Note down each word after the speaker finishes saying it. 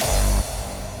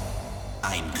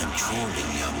I'm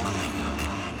controlling your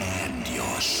mind and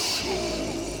your soul.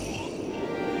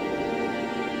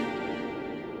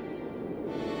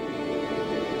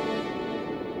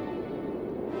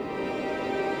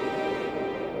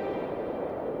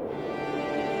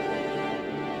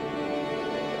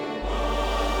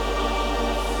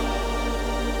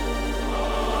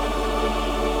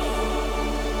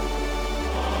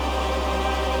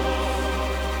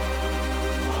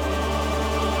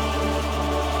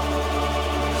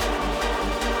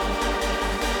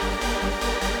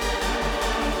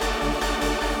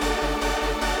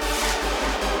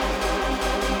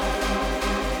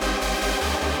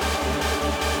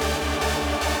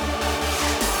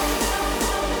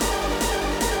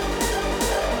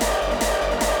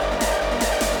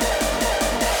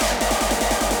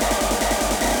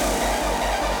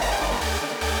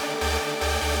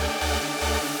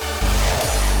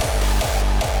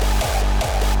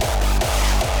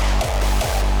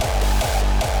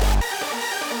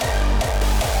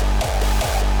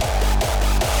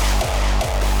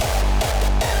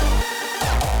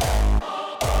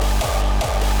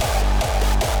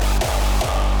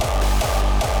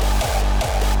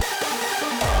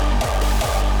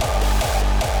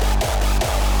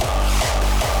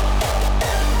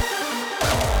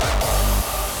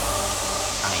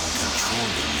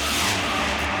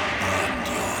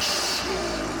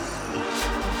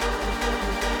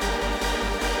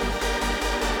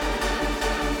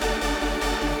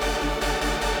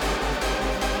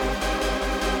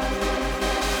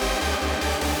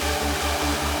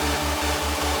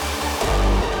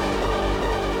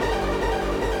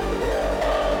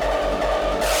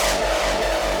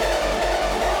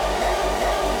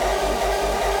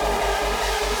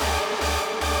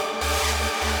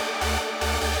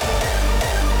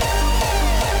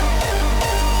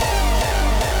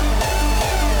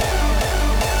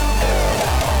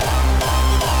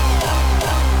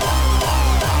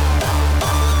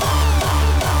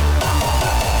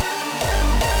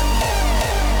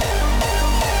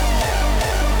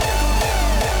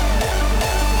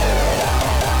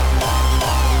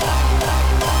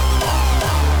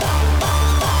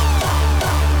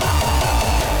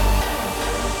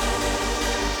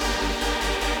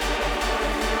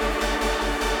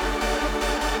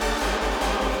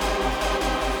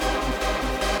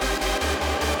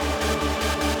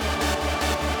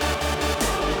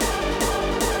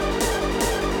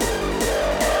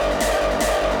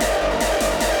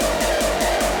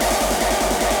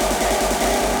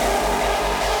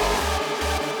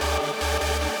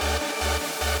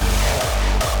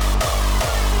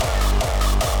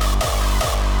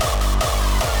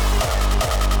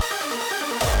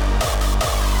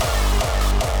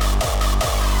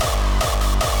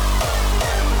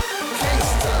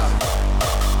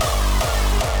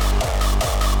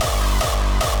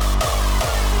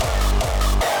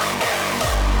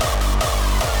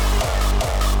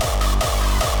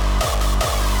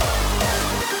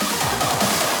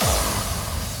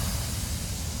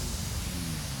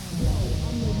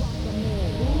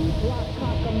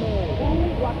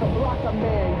 Rocker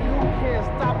man, you can't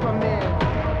stop a man.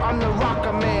 I'm the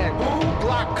rocker man,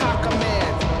 block cocker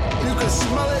man. You can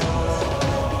smell it,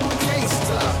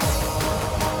 gangsta.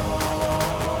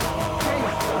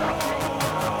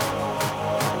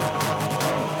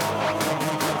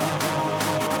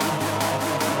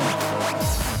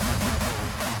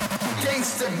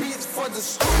 Gangsta beats for the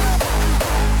street.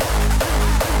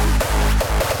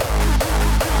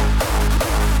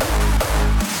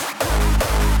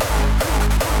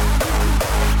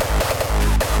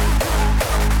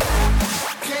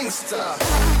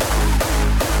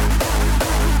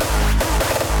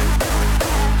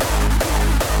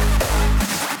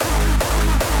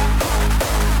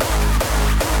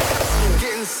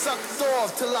 Getting sucked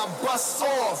off till I bust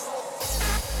off.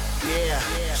 Yeah,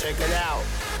 check it out.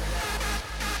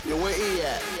 Yo, where he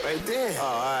at? Right there? Oh,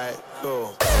 alright,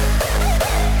 cool.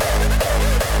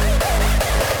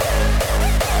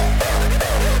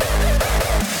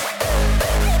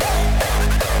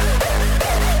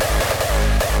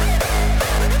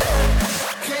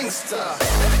 Gangsta.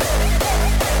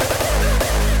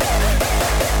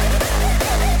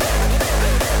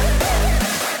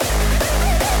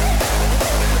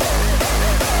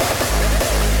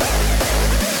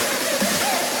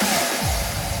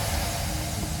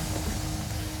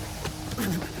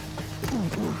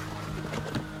 Ooh.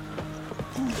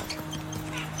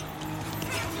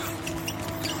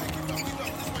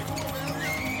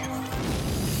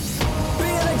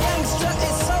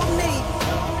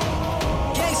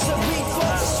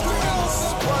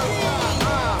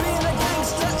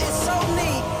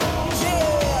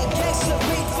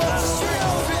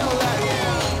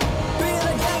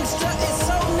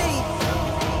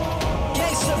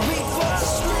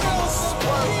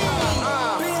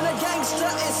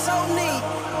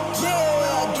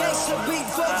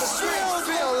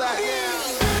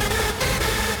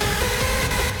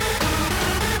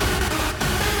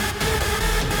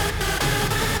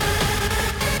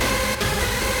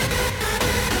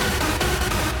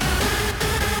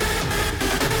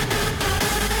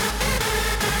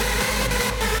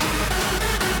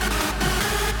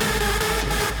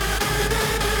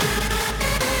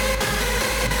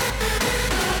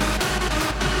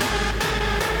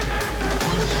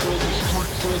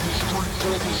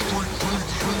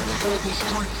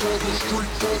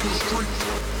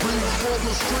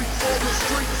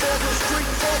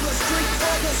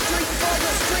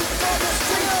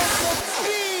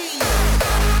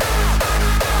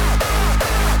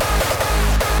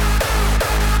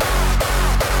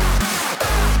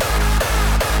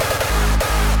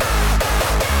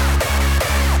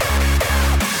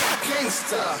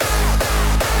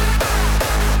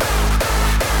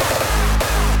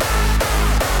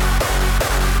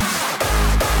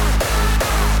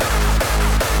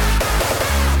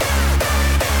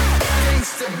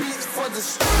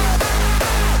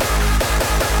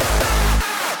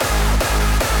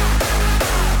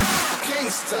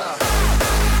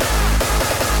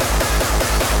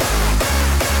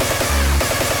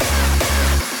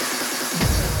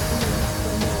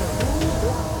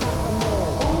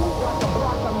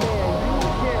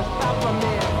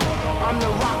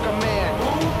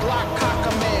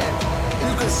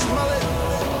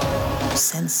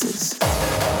 Senses.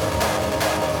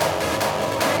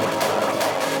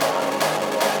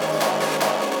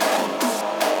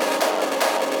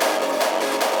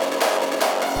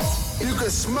 You can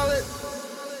smell it,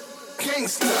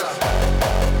 gangsta.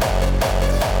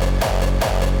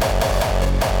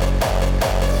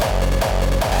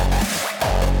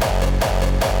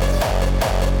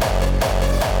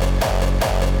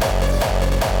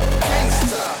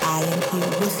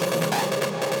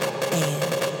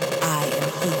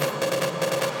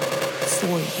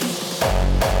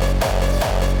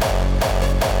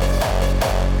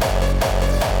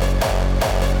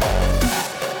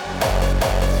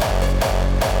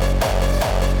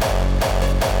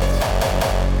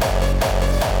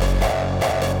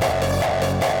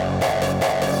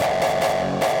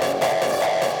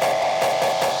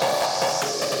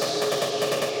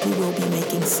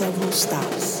 Several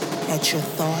stops at your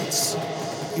thoughts,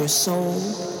 your soul,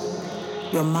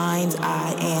 your mind's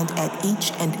eye, and at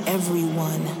each and every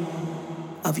one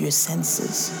of your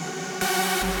senses.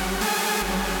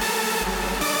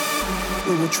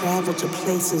 We will travel to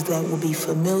places that will be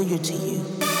familiar to you,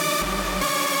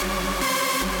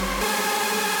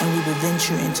 and we will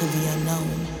venture into the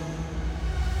unknown.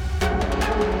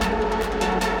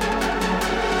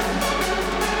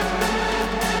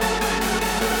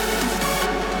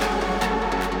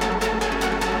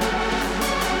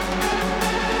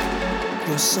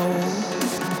 Your soul,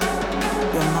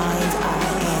 your mind's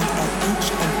eye, and at each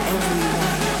and every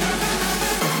one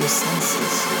of your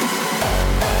senses.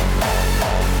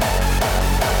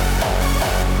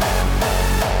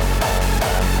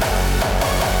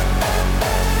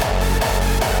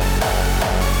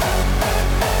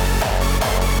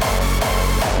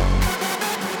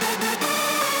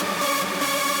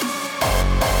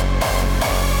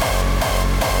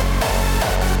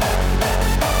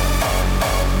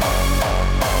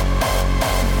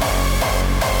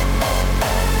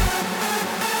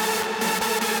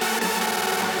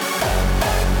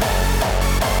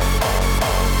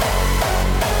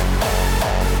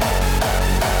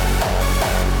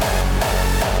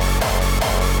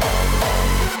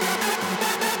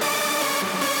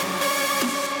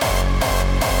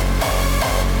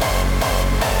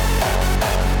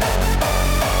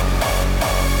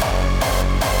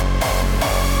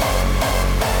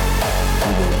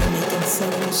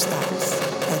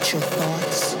 Your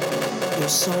thoughts, your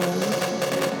soul,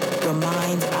 your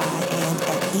mind's eye, and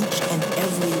at each and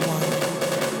every one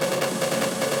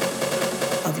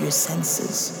of your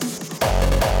senses.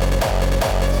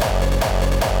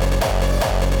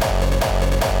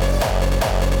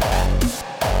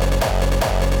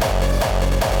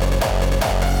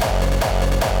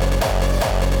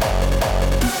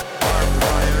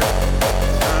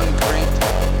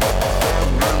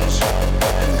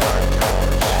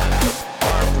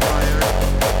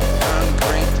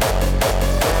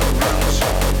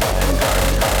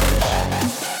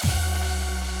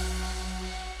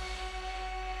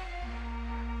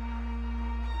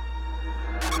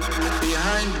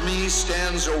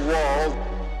 Stands a wall,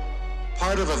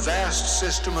 part of a vast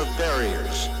system of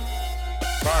barriers.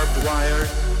 Barbed wire,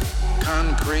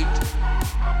 concrete,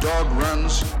 dog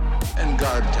runs, and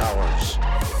guard towers.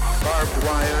 Barbed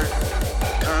wire,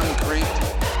 concrete,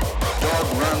 dog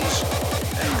runs,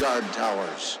 and guard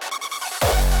towers.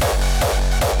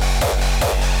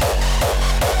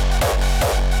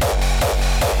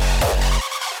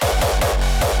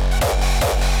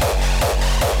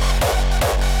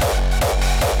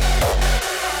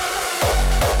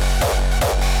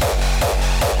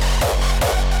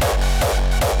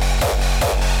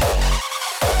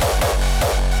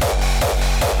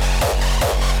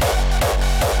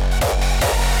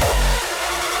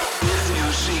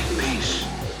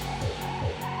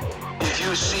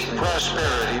 you seek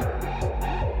prosperity,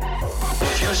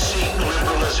 if you seek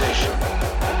liberalization,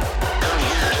 come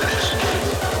here to this gate.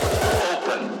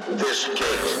 Open this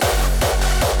gate.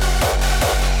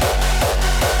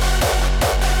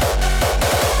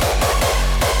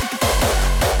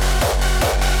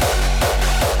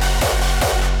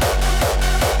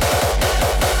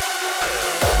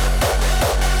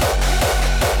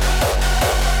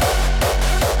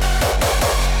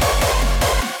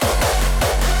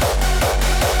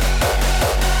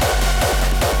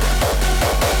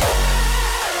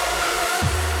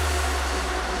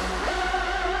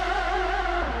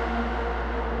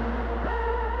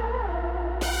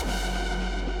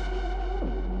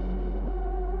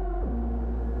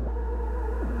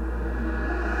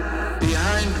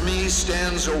 Behind me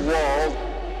stands a wall,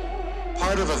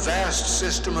 part of a vast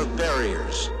system of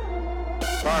barriers.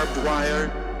 Barbed wire,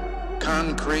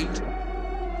 concrete,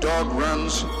 dog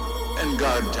runs, and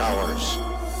guard towers.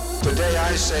 Today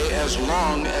I say, as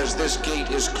long as this gate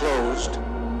is closed,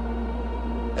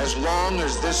 as long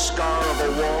as this scar of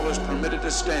a wall is permitted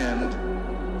to stand,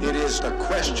 it is a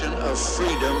question of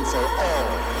freedom for all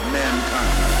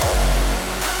mankind.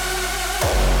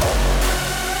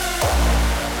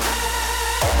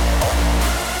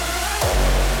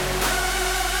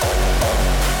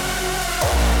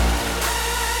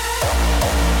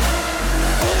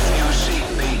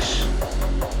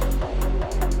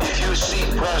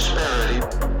 Prosperity.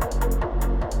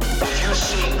 If you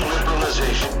seek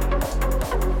liberalization,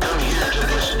 come here to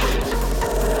this gate.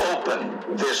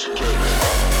 Open this gate.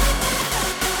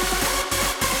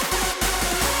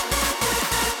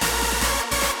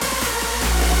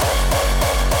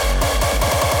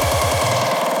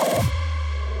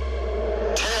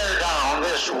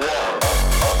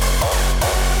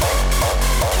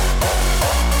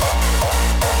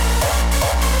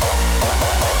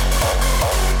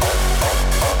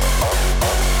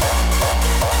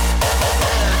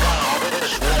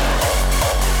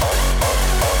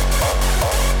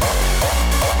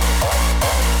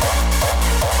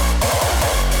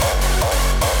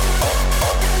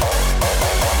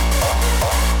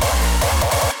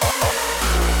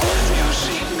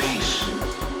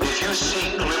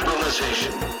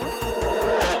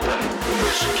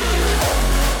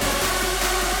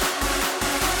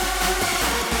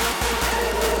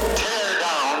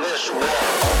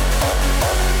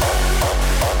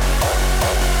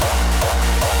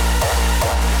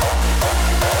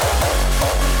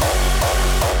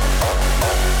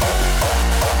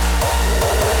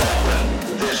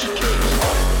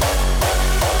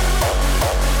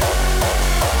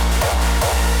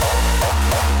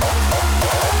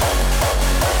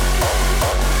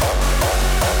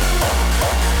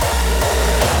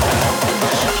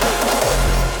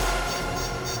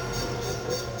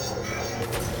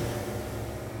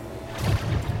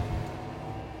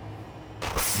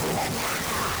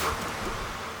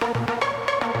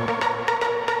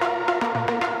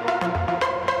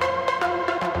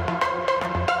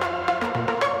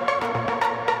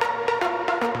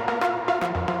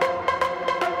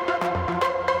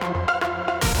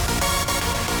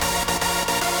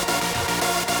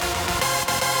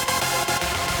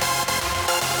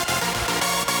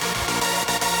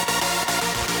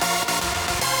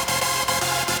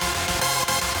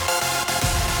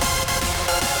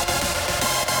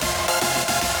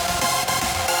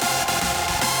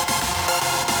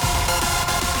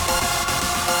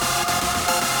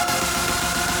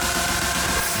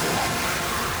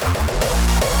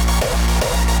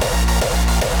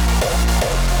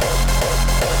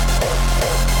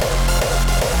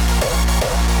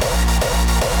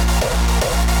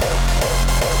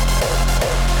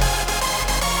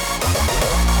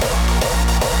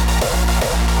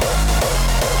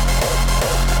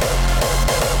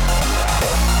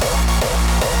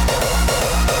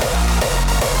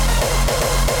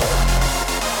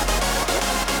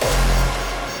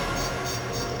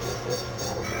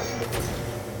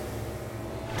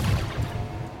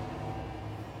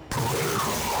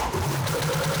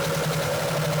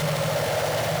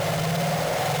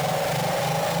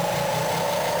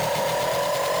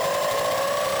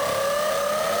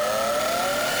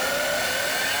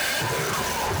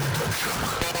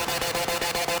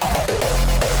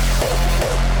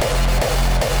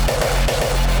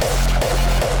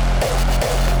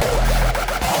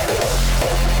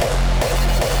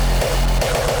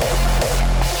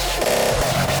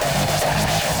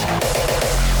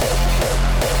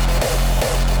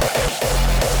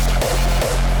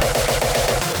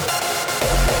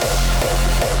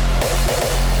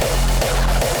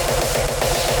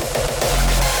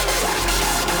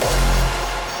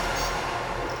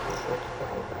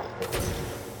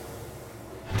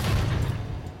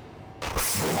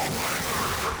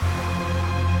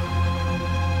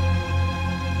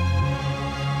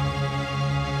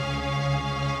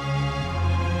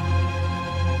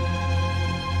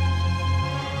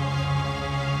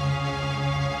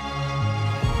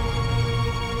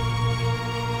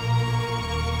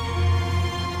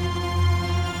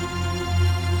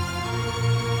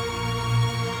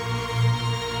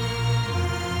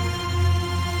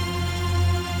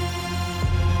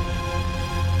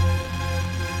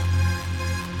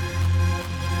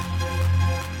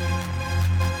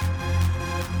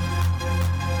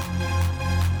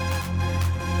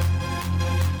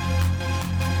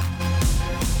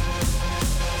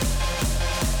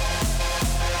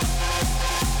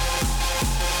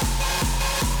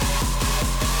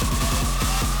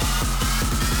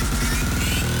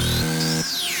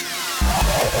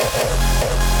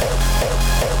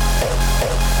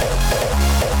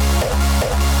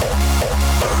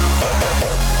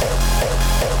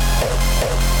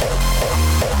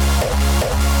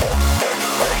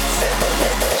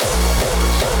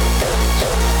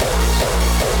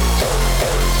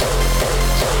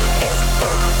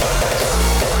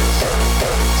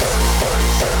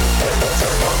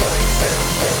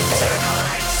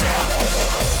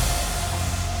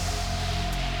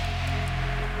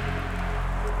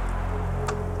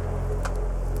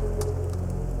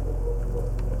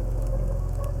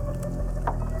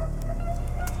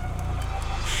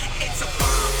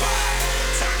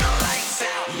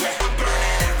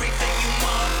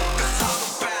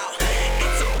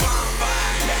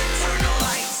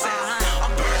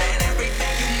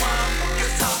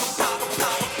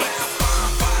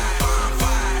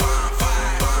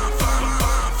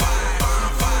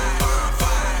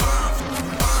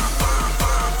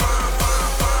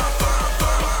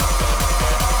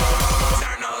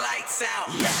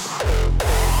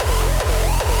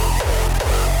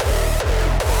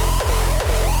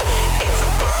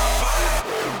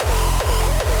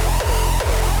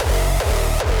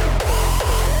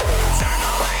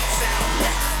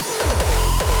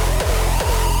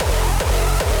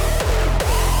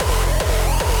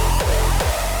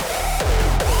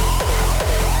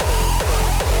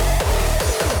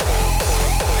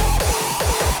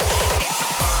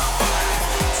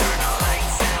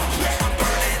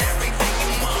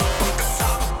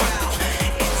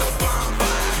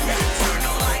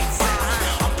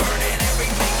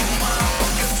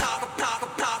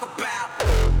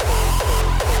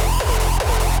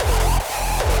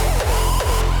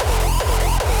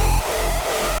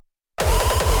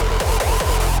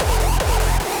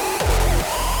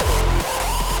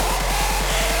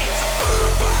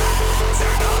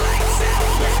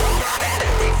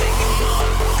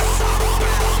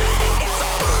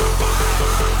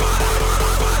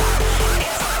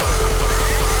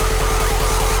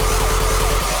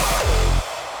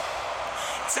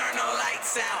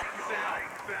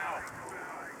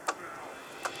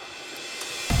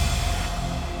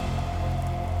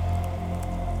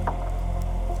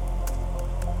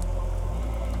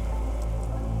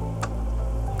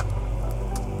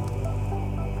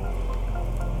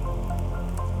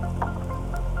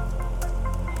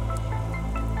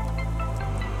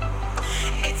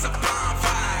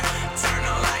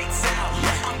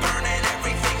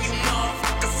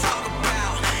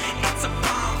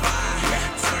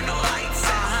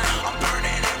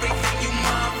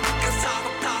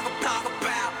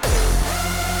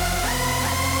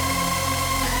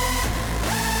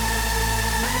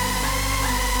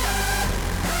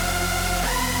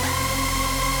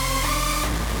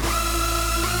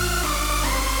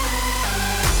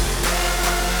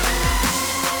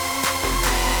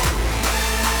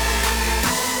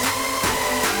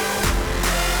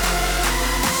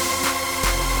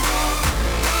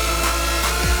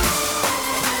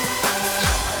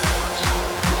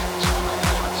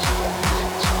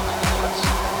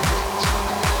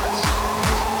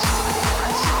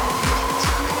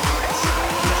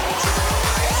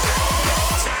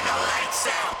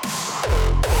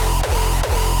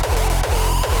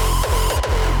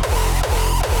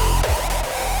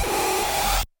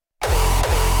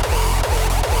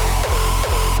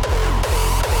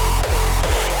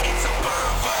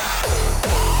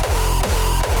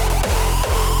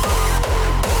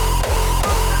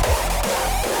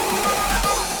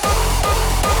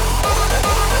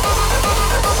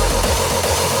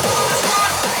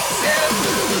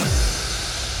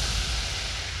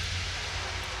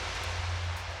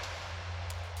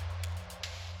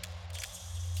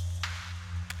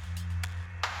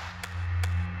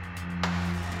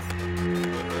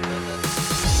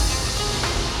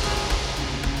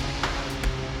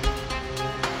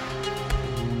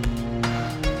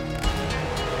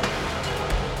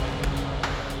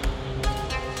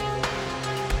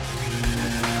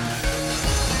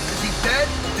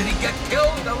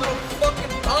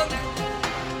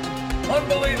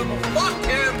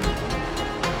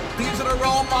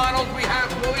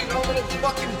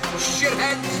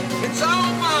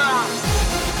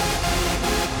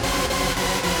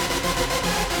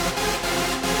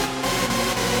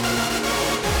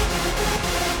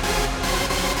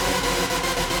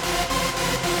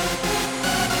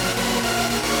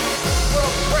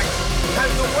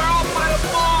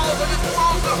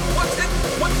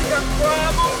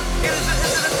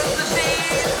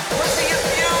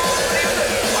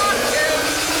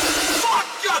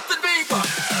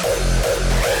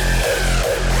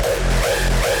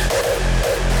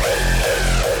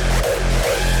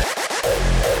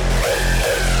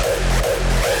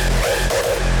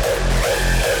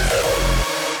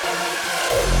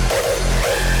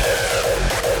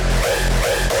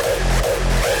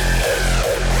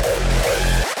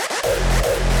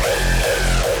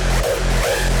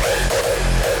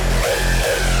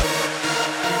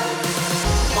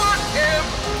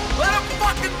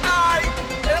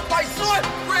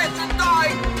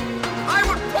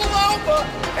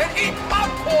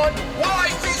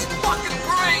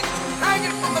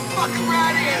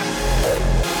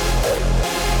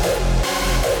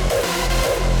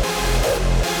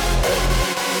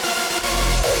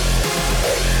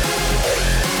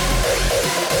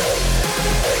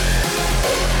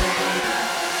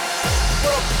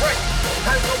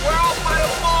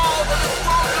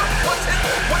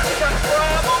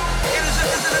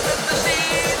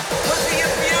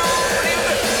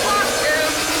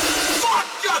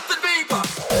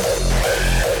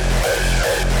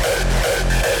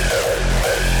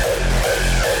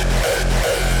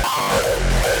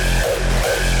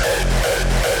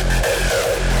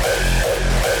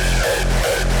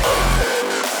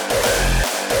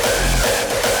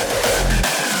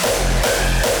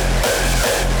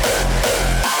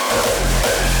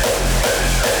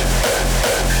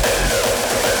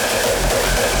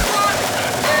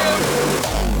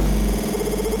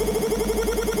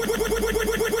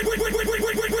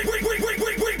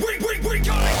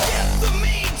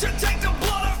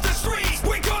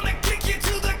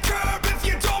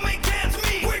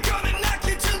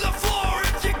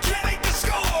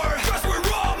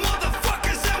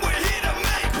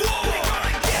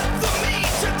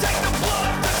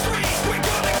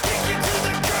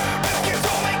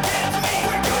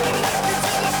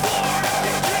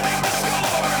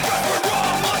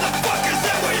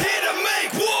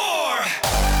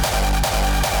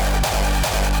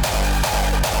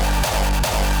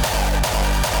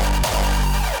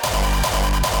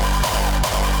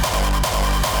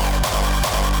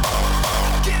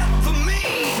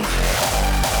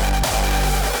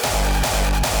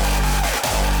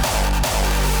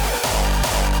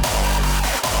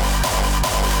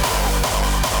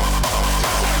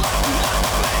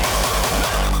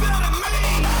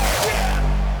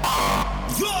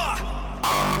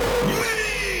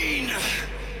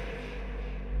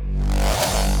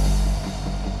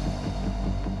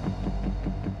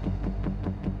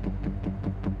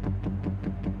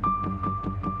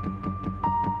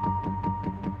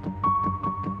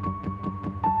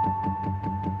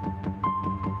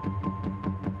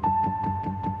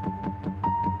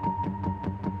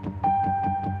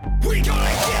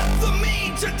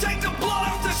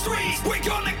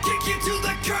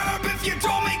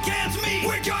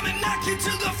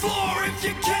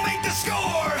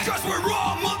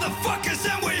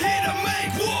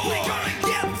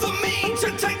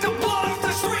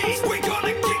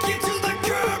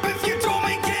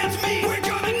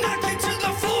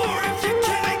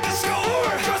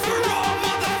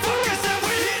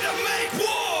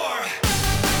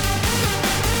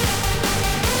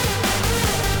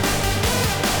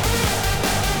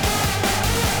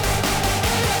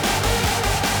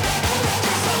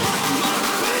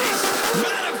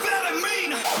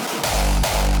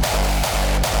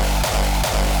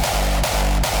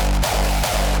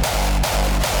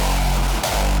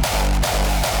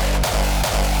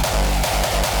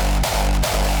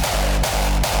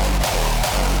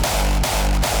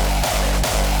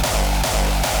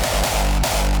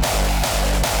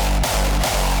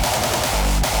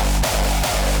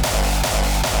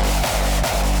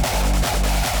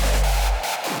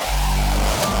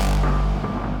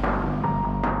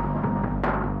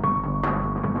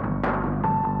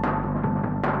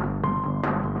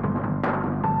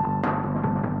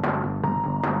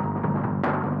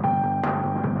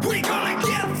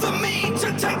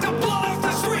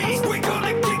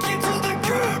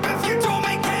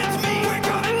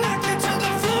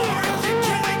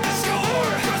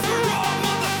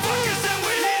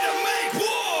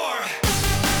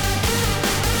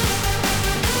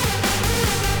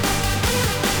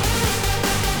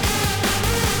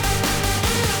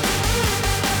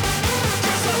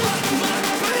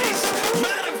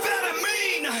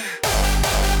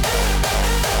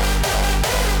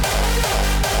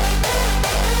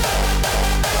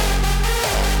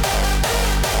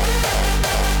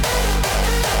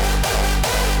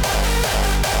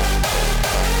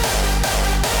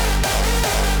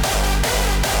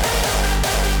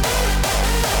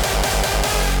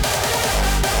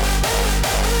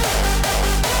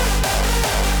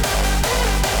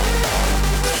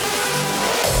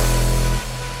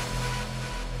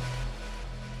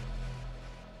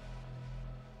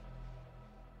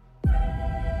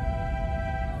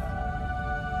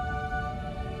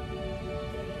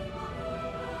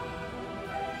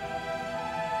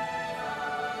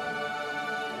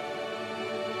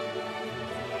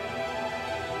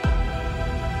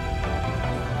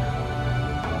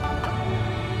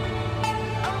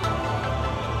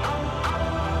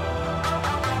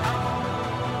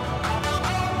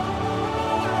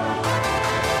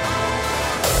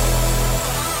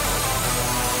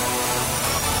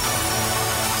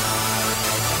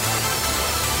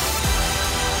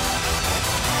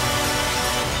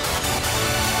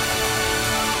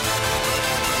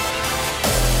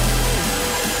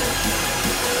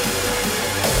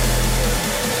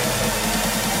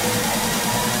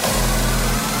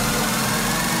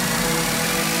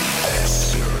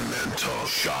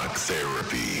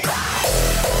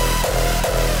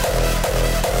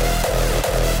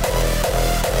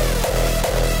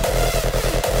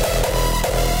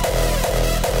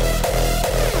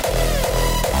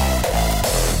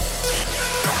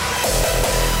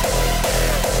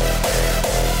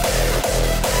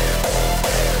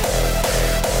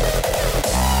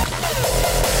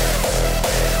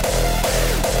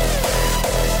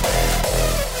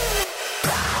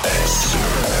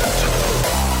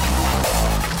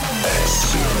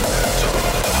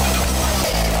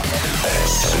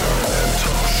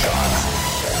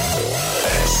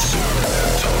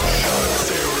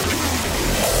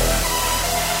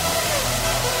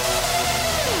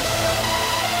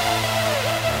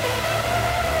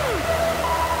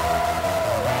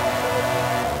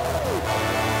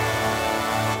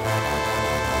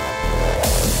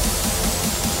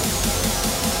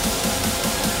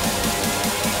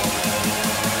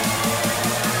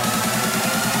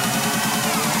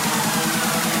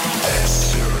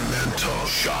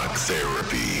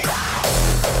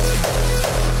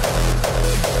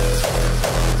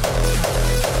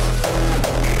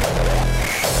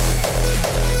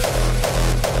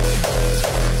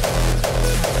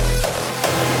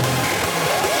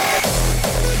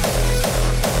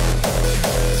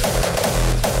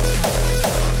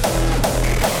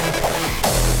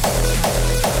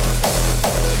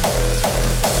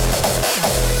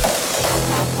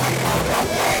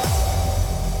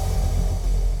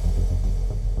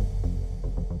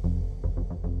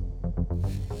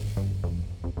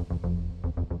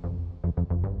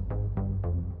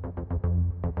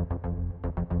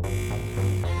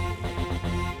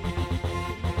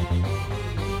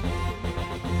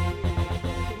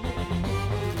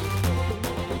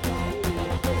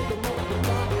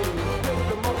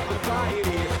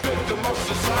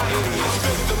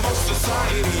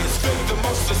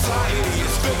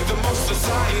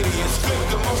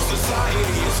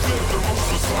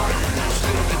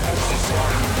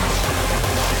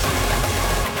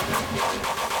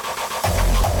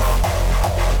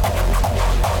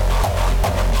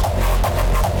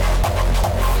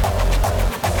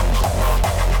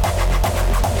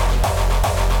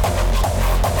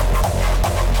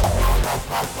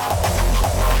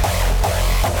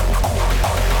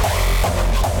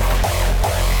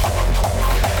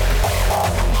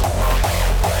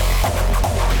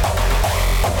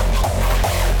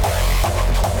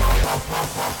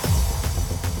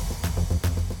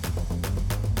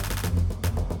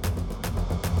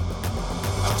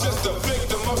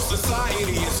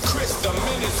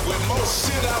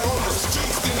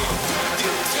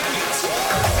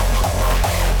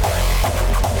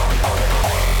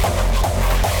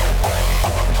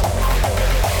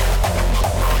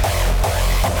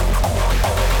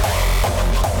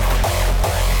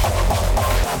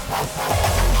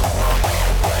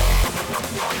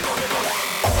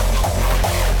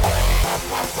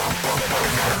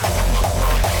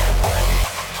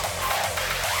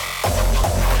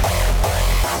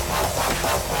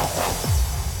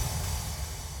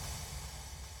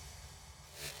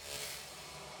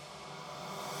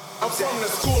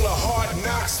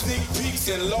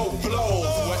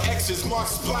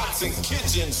 And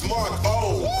kitchens mark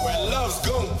old, where love's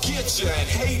gon' get ya and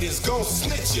hate is gon'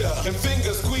 snitch ya, and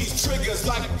fingers squeeze triggers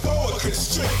like boa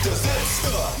constrictors. It's the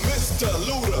Mr.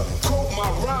 Luda, quote my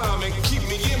rhyme and keep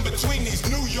me in between these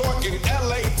New York and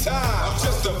LA times. I'm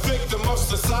just a victim of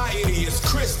society. It's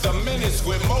Chris the Menace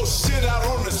with more shit out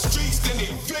on the streets than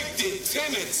evicted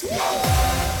tenants.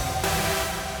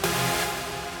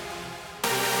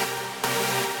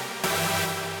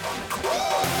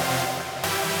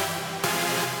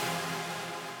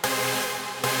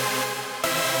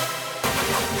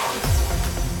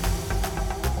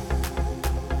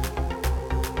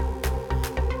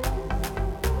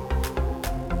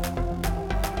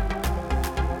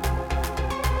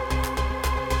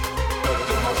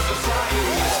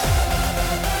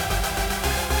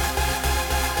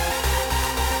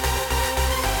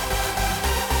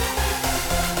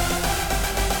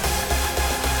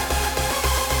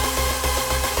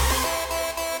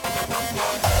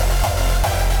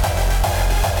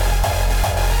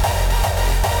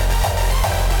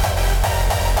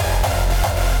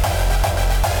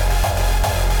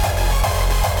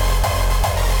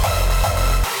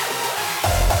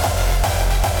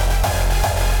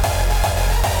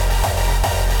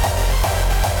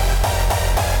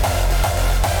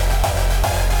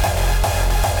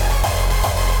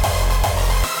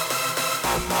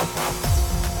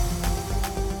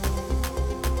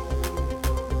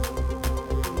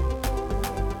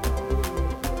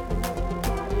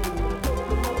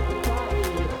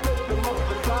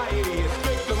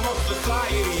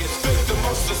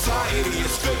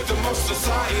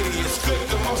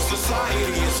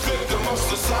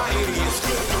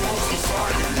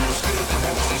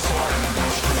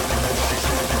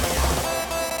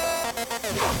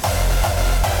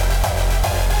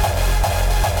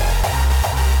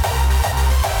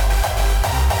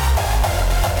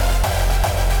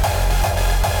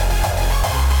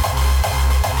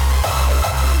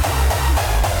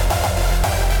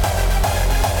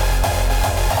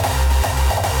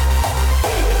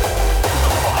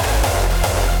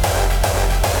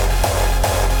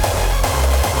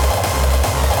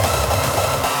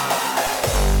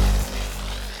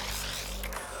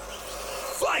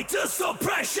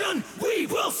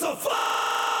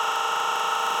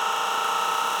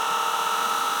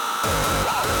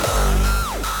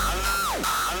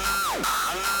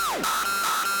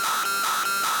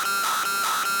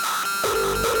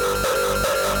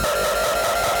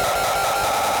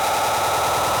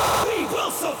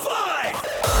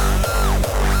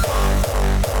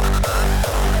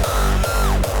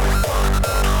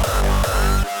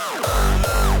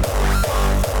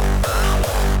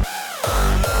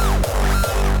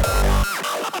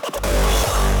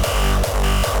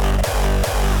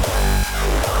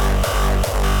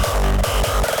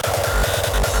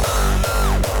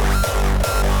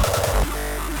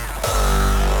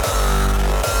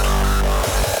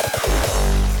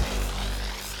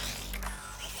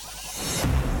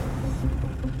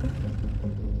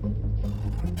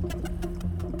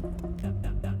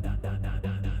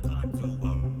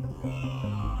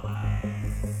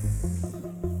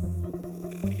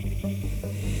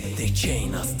 They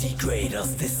chain us, degrade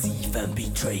us, deceive and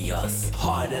betray us.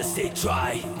 Hard as they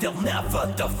try, they'll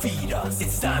never defeat us.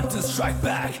 It's time to strike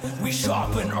back, we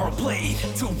sharpen our blade.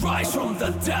 To rise from the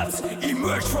depths,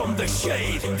 emerge from the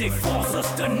shade. They force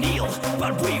us to kneel,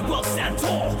 but we will stand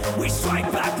tall. We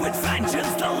strike back with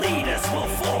vengeance, the leaders will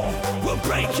fall. We're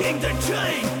breaking the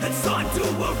chain, it's time to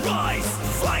arise.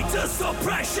 Fight the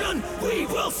suppression, we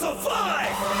will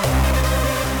survive.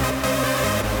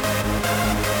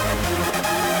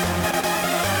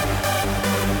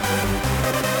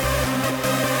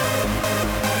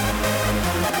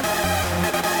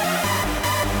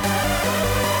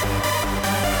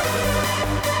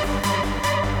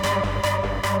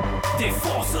 They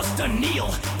force us to kneel,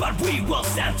 but we will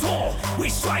stand tall. We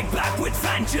strike back with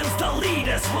vengeance, the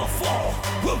leaders will fall.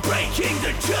 We're breaking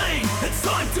the chain, it's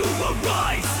time to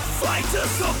arise. Fight the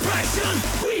suppression,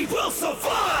 we will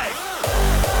survive.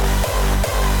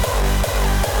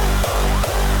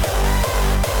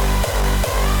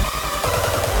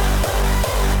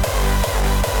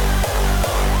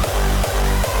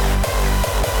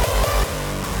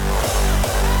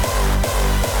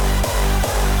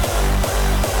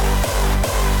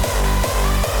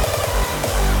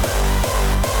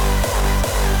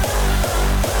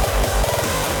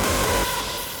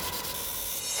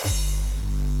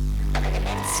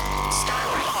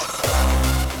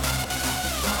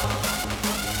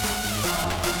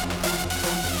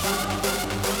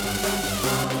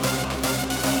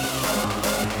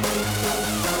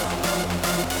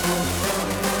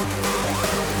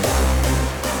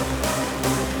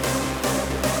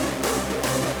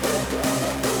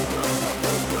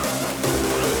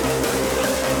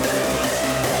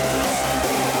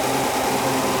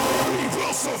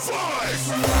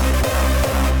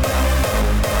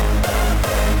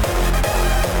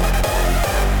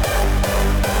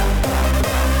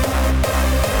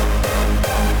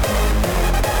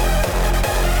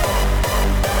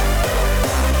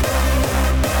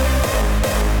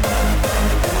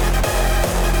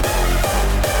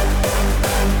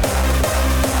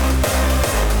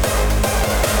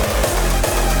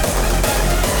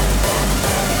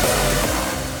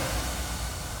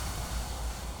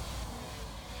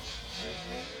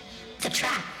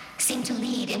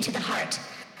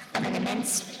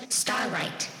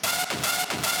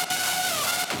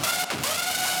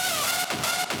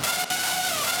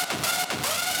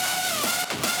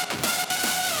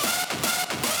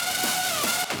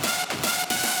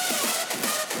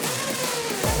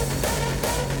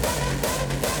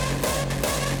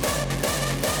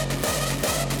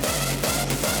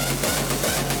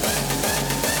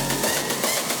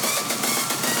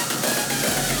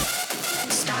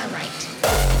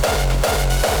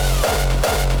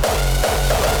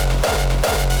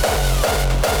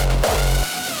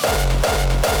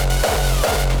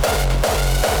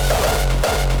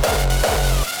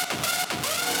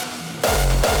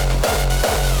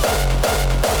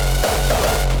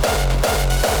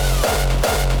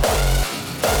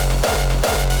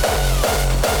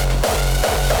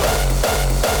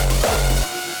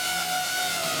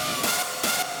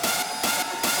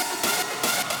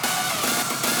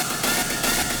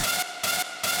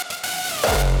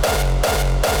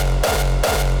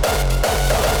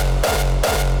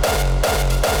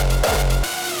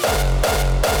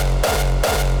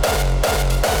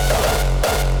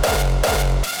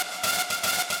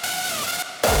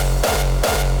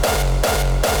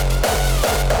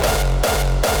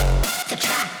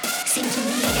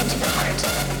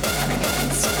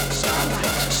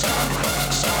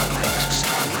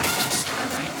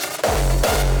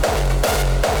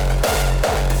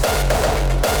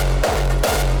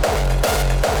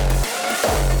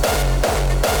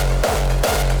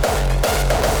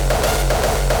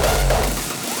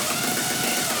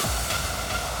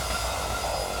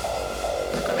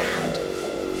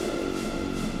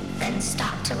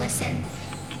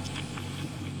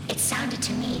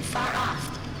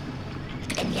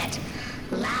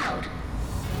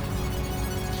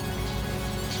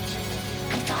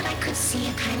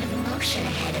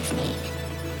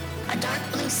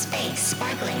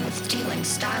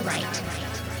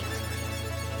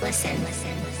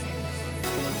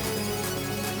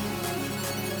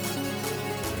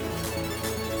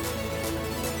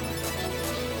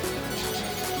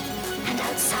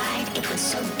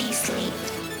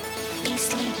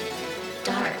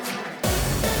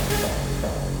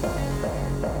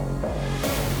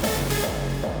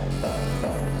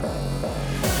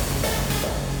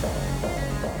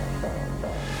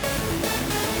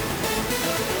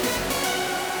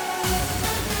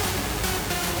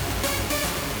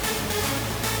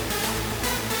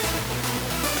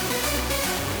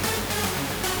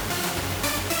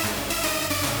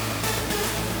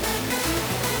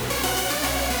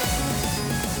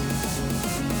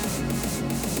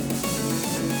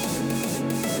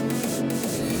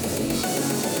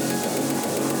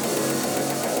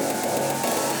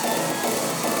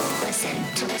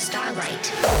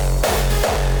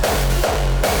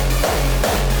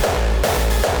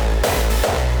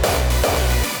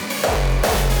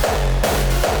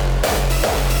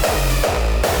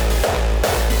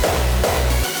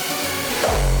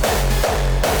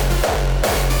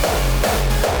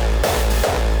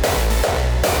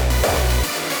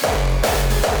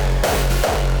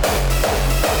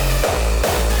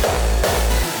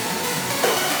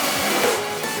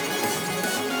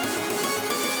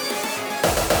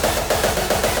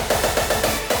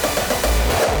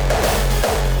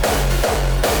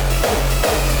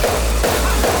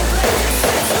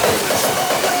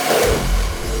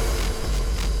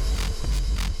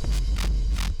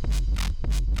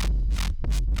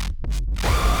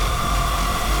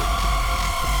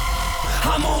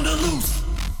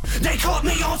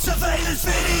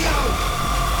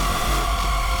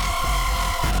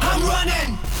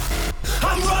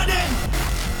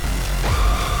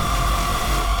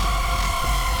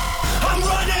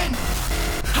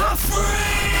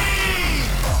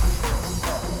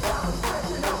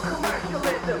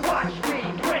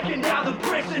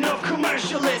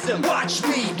 socialism. Watch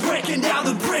me breaking down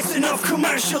the prison of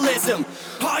commercialism.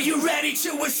 Are you ready to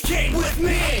escape with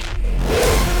me?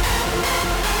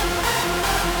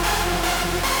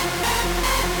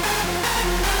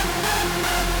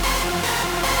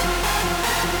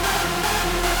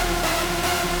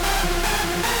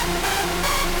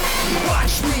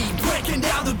 Watch me breaking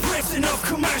down the prison of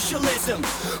commercialism.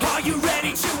 Are you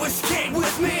ready to escape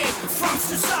with me from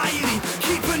society,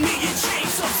 keeping me in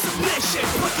chains of submission?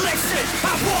 But listen,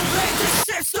 I won't let the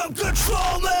system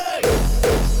control me.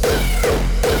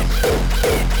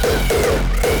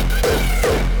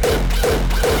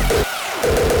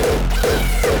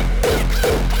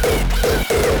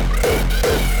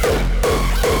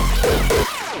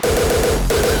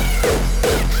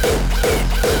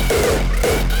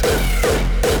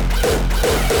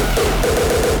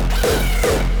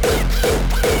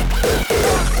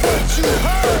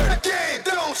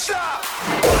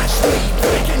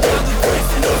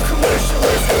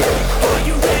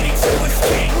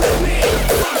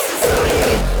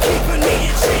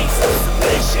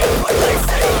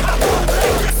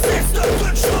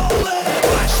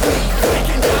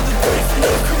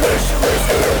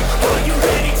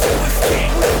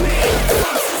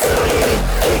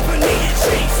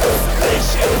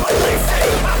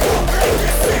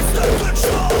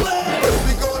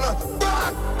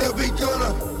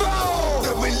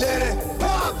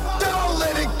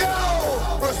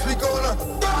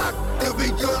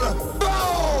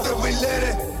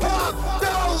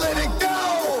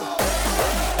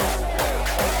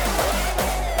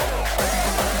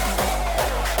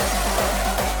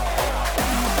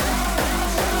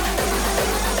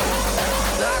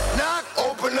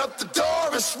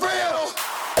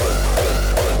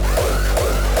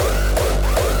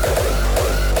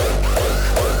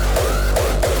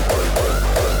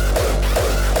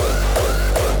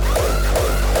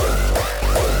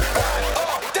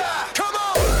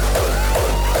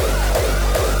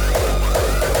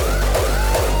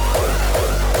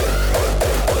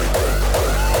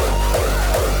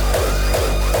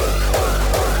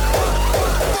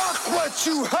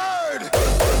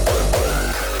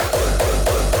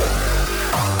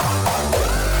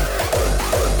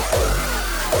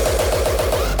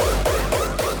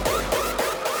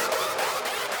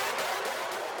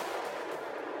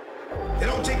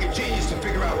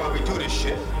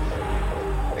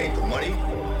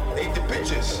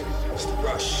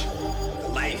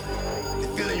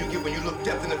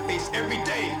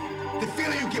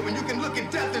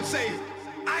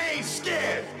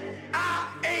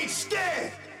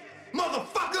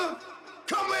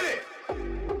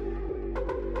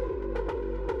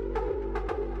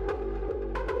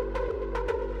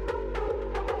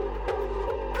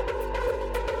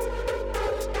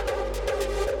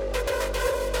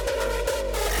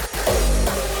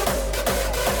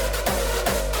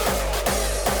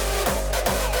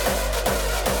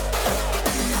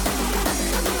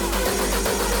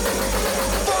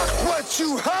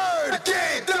 You heard, the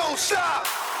game don't stop.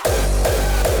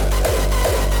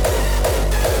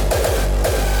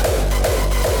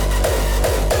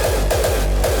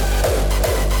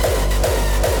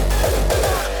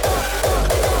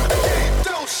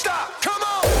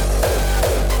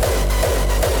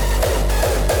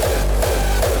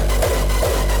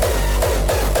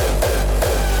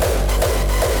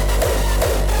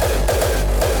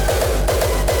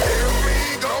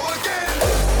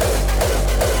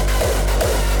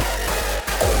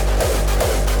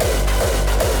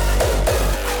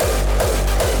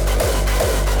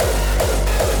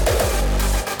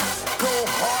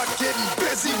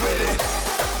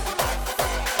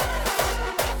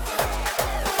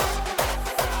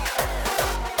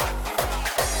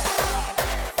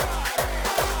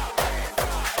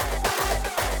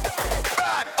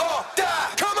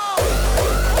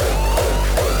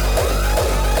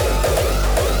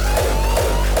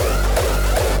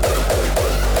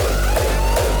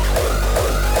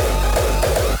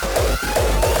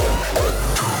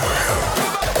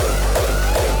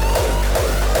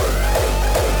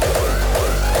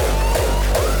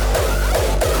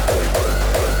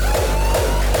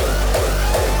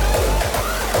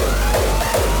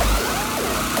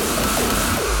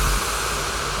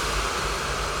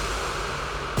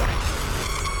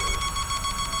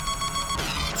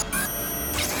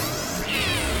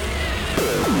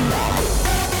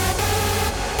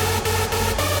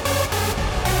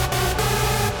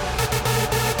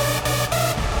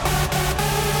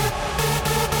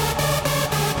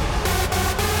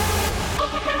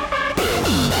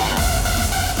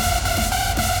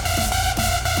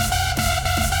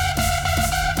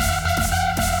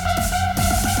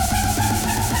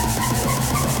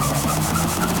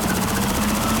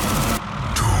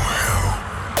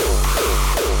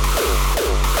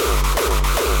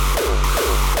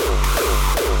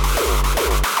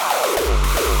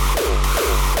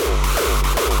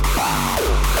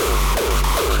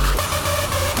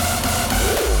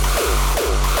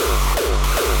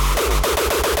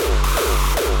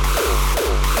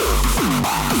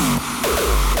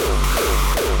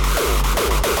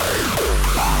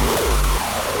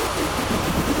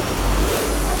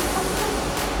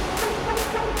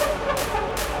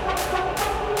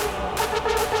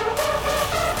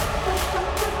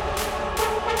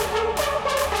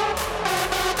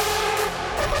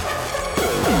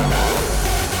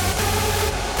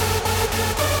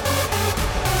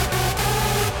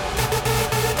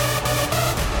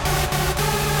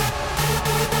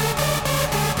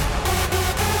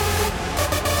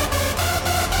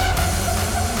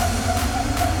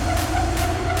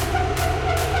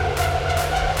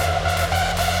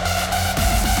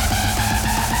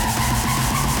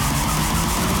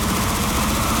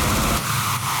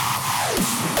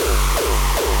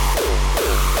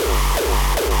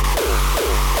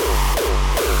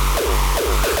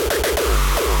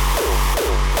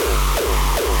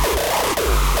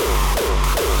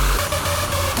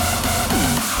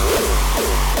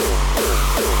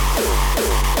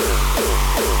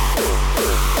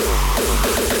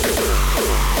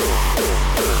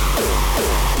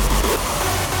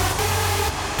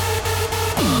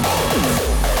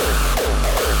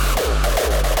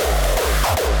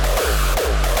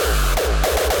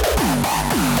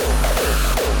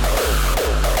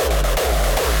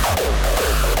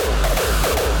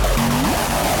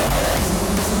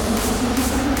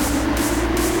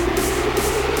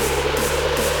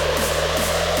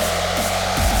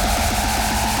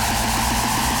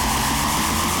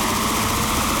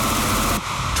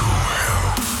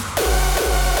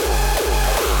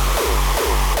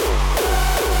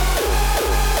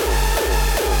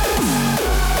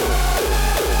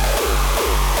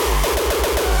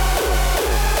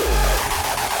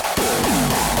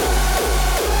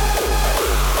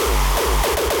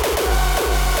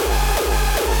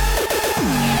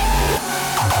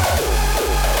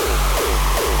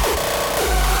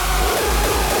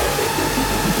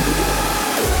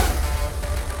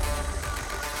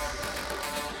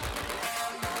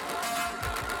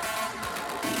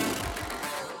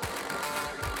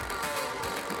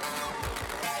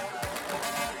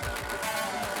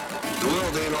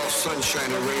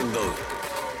 sunshine and rainbows.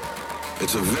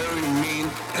 It's a very mean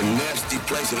and nasty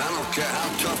place, and I don't care how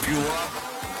tough you are,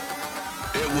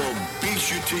 it will beat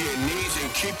you to your knees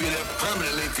and keep you there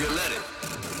permanently if you let it.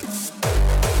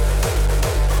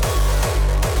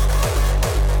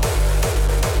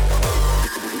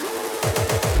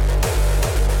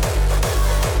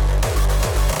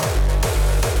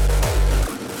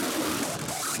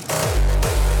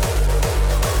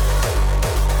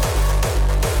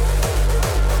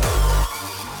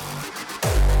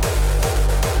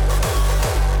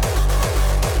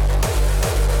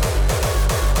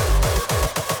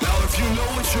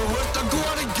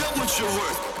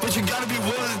 But you gotta be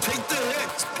willing to take the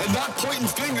hits and not pointing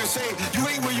fingers saying you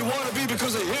ain't where you want to be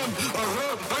because of him or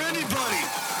her or anybody.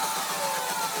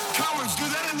 Cowards do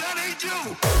that and that ain't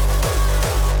you.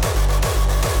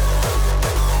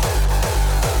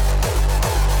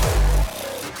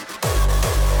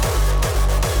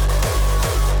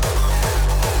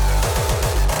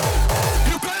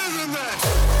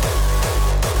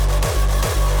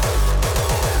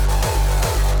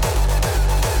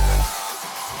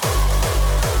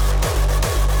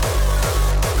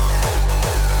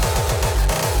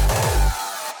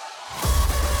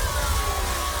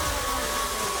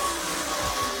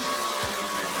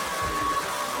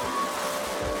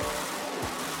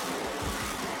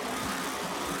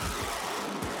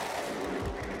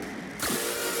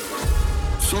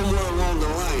 Somewhere along the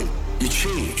line, you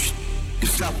changed. You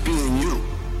stopped being you.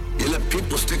 You let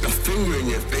people stick a finger in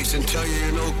your face and tell you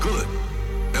you're no good.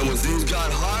 And when things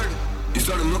got hard, you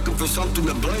started looking for something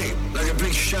to blame, like a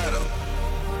big shadow.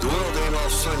 The world ain't all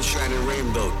sunshine and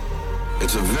rainbow.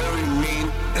 It's a very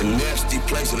mean and nasty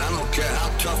place, and I don't care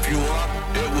how tough you are,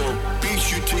 it will beat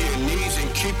you to your knees and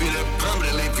keep you there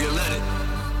permanently if you let it.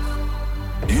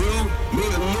 You, me,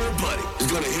 or nobody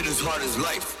is gonna hit as hard as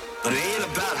life. But it ain't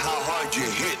about how hard you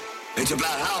hit. It's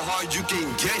about how hard you can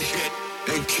get hit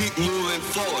and keep moving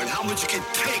forward. How much you can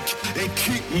take and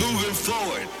keep moving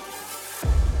forward.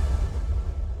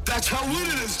 That's how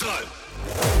winning is done.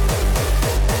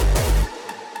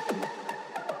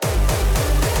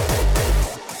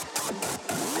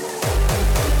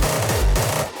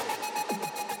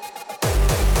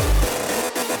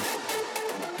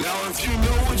 Now if you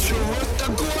know what you're worth,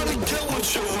 then go out and get what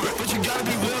you're worth. But you gotta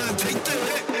be willing to take the